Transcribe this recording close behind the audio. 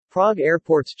Prague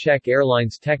Airport's Czech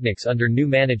Airlines Technics under new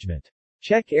management.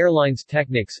 Czech Airlines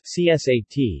Technics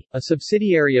 (CSAT), a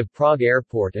subsidiary of Prague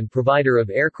Airport and provider of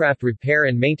aircraft repair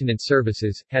and maintenance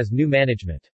services, has new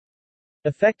management.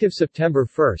 Effective September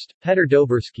 1, Petr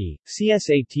Doberský,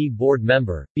 CSAT board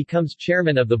member, becomes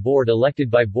chairman of the board elected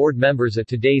by board members at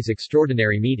today's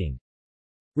extraordinary meeting.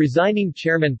 Resigning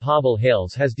chairman Pavel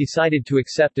Hales has decided to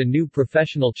accept a new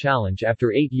professional challenge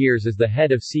after 8 years as the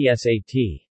head of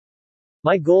CSAT.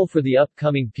 My goal for the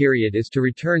upcoming period is to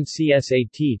return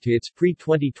CSAT to its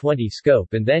pre-2020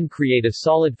 scope and then create a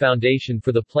solid foundation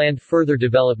for the planned further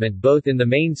development both in the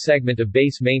main segment of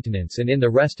base maintenance and in the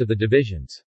rest of the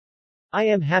divisions. I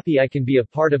am happy I can be a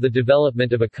part of the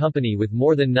development of a company with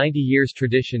more than 90 years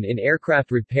tradition in aircraft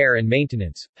repair and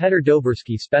maintenance, Petr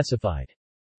Doberský specified.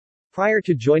 Prior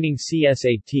to joining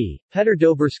CSAT, Petr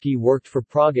Doberský worked for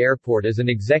Prague Airport as an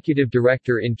executive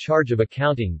director in charge of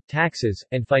accounting, taxes,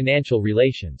 and financial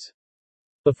relations.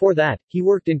 Before that, he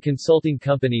worked in consulting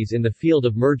companies in the field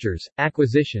of mergers,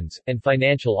 acquisitions, and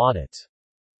financial audits.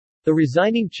 The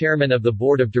resigning chairman of the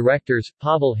board of directors,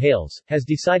 Pavel Hales, has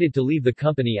decided to leave the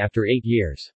company after 8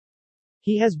 years.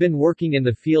 He has been working in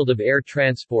the field of air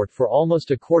transport for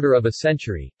almost a quarter of a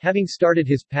century, having started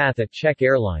his path at Czech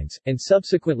Airlines, and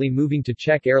subsequently moving to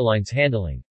Czech Airlines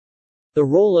handling. The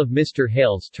role of Mr.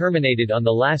 Hales terminated on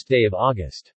the last day of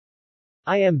August.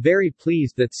 I am very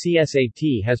pleased that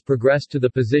CSAT has progressed to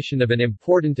the position of an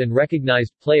important and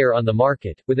recognized player on the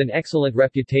market, with an excellent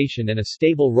reputation and a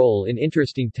stable role in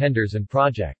interesting tenders and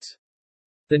projects.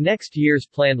 The next year's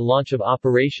planned launch of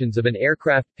operations of an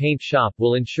aircraft paint shop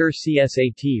will ensure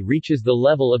CSAT reaches the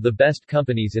level of the best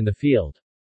companies in the field.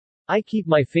 I keep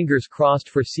my fingers crossed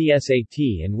for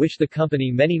CSAT and wish the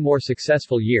company many more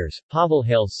successful years, Pavel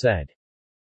Hales said.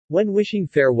 When wishing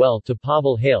farewell to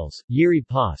Pavel Hales, Jiří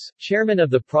Pás, chairman of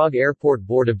the Prague Airport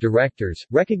Board of Directors,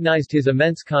 recognized his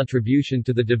immense contribution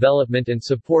to the development and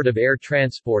support of air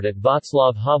transport at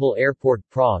Václav Havel Airport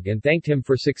Prague and thanked him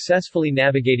for successfully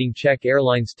navigating Czech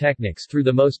Airlines Technics through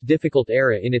the most difficult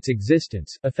era in its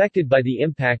existence, affected by the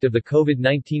impact of the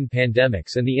COVID-19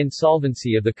 pandemics and the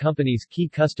insolvency of the company's key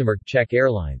customer, Czech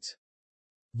Airlines.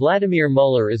 Vladimír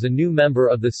Müller is a new member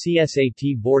of the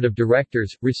CSAT Board of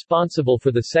Directors, responsible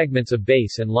for the segments of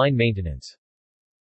base and line maintenance.